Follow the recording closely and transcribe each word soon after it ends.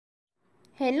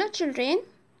Hello children.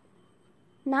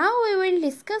 Now we will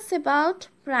discuss about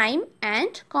prime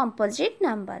and composite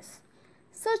numbers.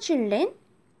 So children,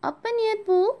 open your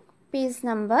book, page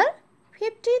number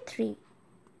 53.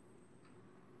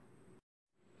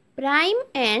 Prime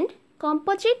and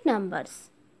composite numbers.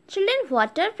 Children,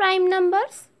 what are prime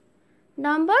numbers?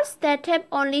 Numbers that have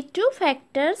only two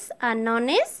factors are known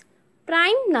as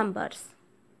prime numbers.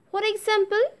 For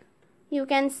example, you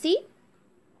can see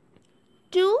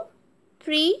 2,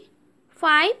 3,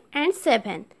 5 and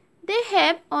 7. They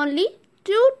have only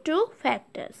two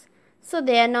factors. So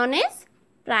they are known as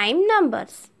prime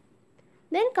numbers.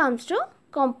 Then comes to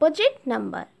composite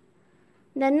number.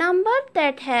 The number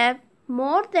that have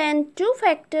more than two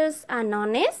factors are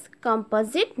known as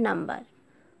composite number.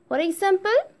 For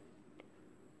example,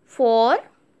 4,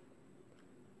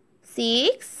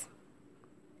 6,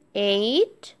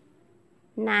 8,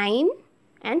 9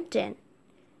 and 10.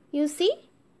 You see,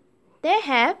 they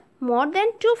have more than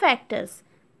two factors.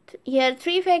 Here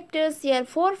 3 factors, here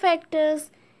 4 factors,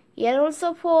 here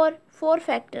also 4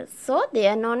 factors. So they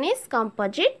are known as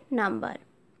composite number.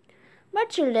 But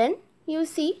children, you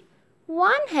see,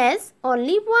 1 has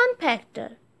only one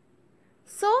factor.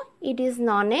 So it is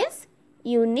known as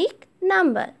unique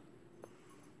number.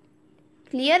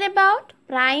 Clear about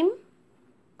prime,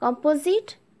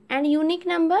 composite and unique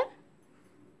number?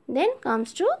 Then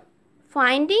comes to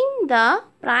finding the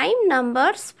prime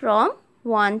numbers from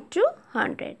 1 to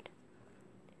 100.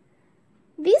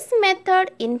 This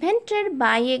method, invented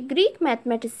by a Greek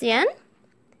mathematician,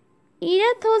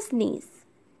 Eratosthenes,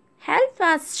 helps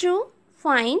us to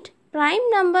find prime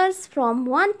numbers from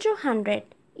 1 to 100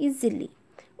 easily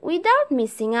without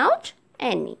missing out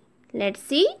any. Let's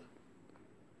see.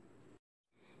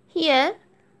 Here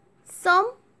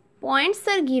some points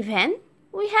are given.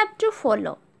 We have to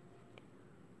follow.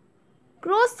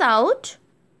 Cross out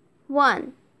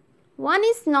 1. 1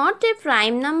 is not a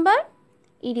prime number.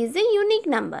 It is a unique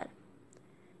number.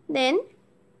 Then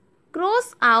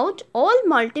cross out all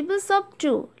multiples of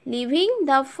 2, leaving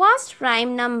the first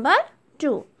prime number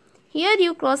 2. Here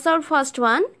you cross out first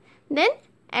one. Then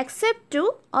except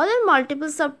 2, other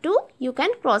multiples of 2 you can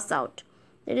cross out.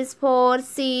 That is 4,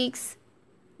 6,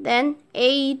 then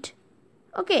 8.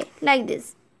 Okay, like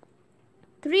this.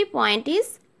 3 point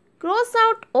is cross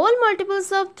out all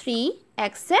multiples of 3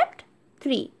 except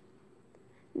 3.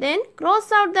 Then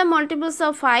cross out the multiples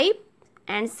of 5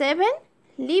 and 7,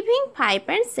 leaving 5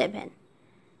 and 7.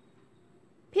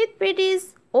 Fifth bit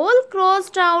is all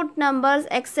crossed out numbers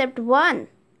except 1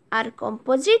 are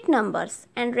composite numbers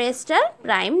and rest are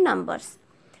prime numbers.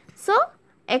 So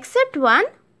except 1,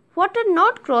 what are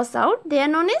not crossed out, they are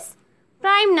known as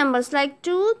prime numbers like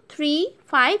 2, 3,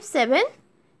 5, 7.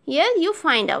 Here you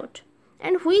find out.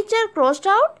 And which are crossed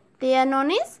out, they are known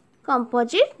as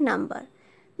composite number.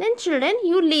 Then children,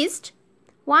 you list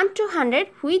 1 to 100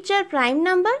 which are prime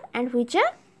number and which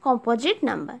are composite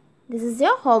number. This is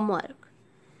your homework.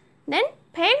 Then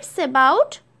facts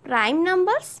about prime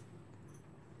numbers.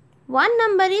 One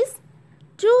number is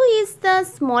 2 is the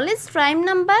smallest prime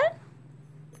number.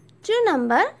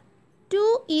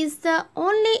 2 is the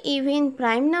only even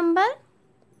prime number.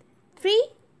 3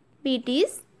 bit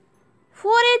is for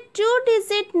a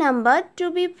 2-digit number to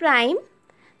be prime,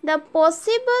 the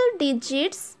possible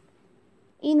digits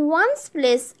in one's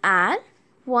place are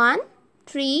 1,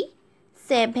 3,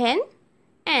 7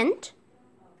 and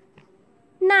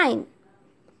 9.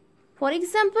 For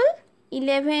example,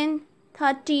 11,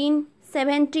 13,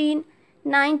 17,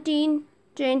 19,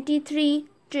 23,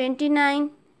 29,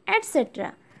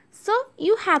 etc. So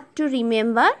you have to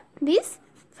remember these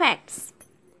facts.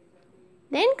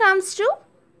 Then comes to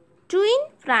twin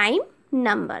prime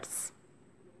numbers.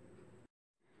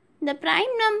 The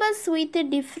prime numbers with a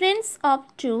difference of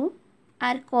 2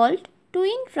 are called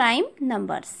twin prime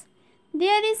numbers.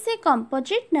 There is a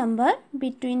composite number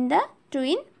between the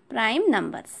twin prime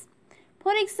numbers.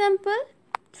 For example,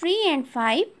 3 and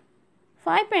 5,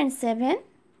 5 and 7,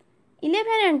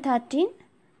 11 and 13,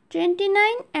 29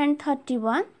 and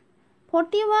 31,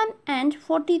 41 and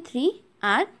 43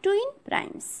 are twin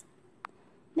primes.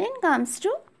 Then comes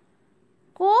to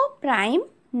co-prime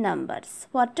numbers.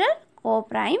 What are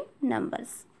co-prime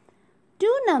numbers?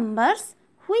 Two numbers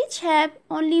which have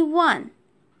only one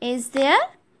as their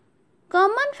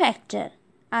common factor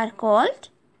are called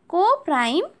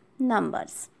co-prime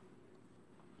numbers.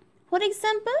 For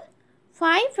example,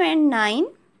 5 and 9,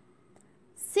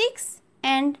 6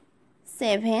 and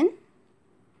 7,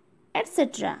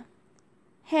 etc.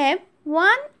 have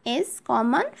one as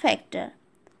common factor.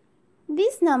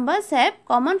 These numbers have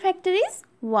common factor is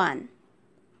 1.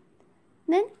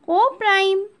 Then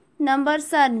co-prime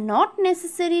numbers are not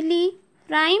necessarily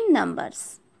prime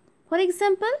numbers. For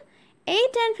example, 8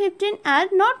 and 15 are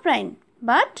not prime,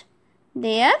 but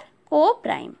they are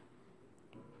co-prime.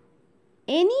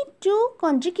 Any two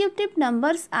consecutive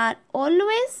numbers are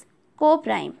always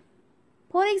co-prime.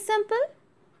 For example,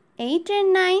 8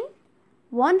 and 9,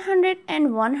 100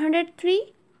 and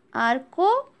 103 are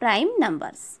co-prime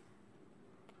numbers.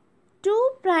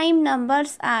 Two prime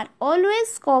numbers are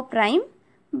always co-prime,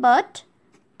 but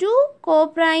two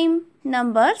co-prime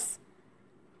numbers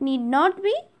need not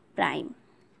be prime.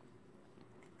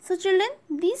 So children,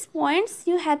 these points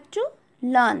you have to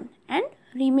learn and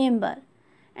remember,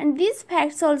 and these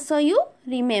facts also you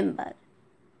remember.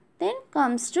 Then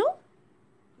comes to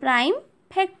prime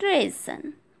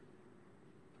factorization.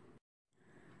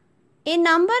 A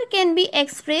number can be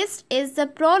expressed as the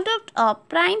product of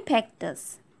prime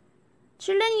factors.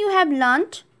 Children, you have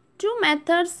learnt two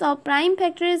methods of prime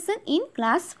factorization in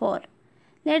class 4.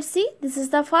 Let's see, this is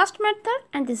the first method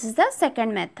and this is the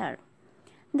second method.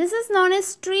 This is known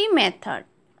as tree method.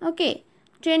 Okay,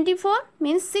 24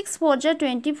 means 6 4s are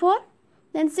 24.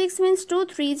 Then 6 means 2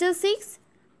 3s are 6.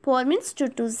 4 means 2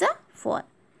 2s are 4.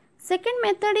 Second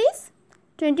method is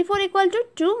 24 equal to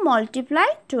 2 multiply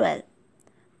 12.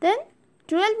 Then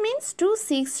 12 means 2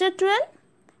 6s are 12.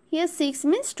 Here 6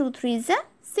 means 2 3s are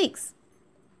 6.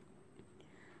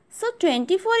 So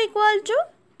 24 equal to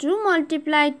 2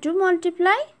 multiply 2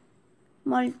 multiply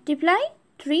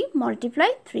 3 multiply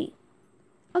 3.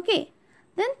 Okay,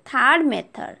 then third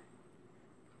method.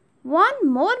 One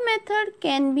more method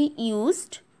can be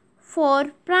used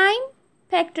for prime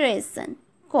factorization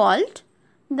called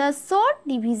the short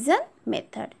division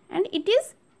method, and it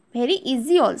is very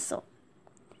easy also.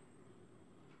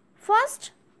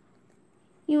 First,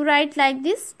 you write like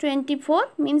this: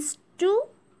 24 means 2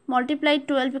 multiply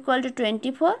 12 equal to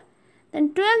 24.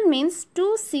 Then 12 means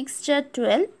 2 6s are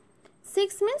 12.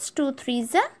 6 means 2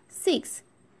 3s are 6.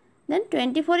 Then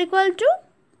 24 equal to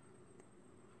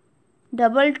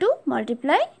 2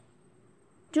 multiply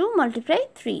 2 multiply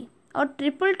 3 or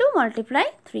 2 multiply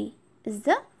 3 is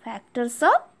the factors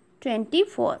of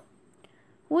 24.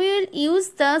 We will use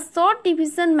the short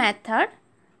division method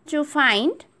to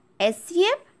find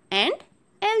HCF and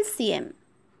LCM.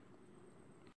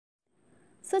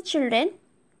 So children,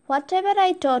 whatever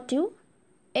I taught you,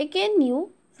 again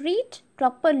you read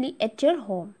properly at your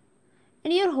home.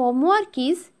 And your homework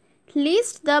is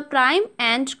list the prime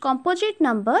and composite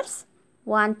numbers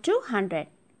 1 to 100.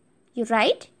 You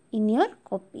write in your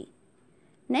copy.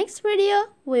 Next video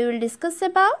we will discuss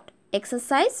about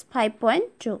exercise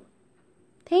 5.2.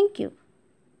 Thank you.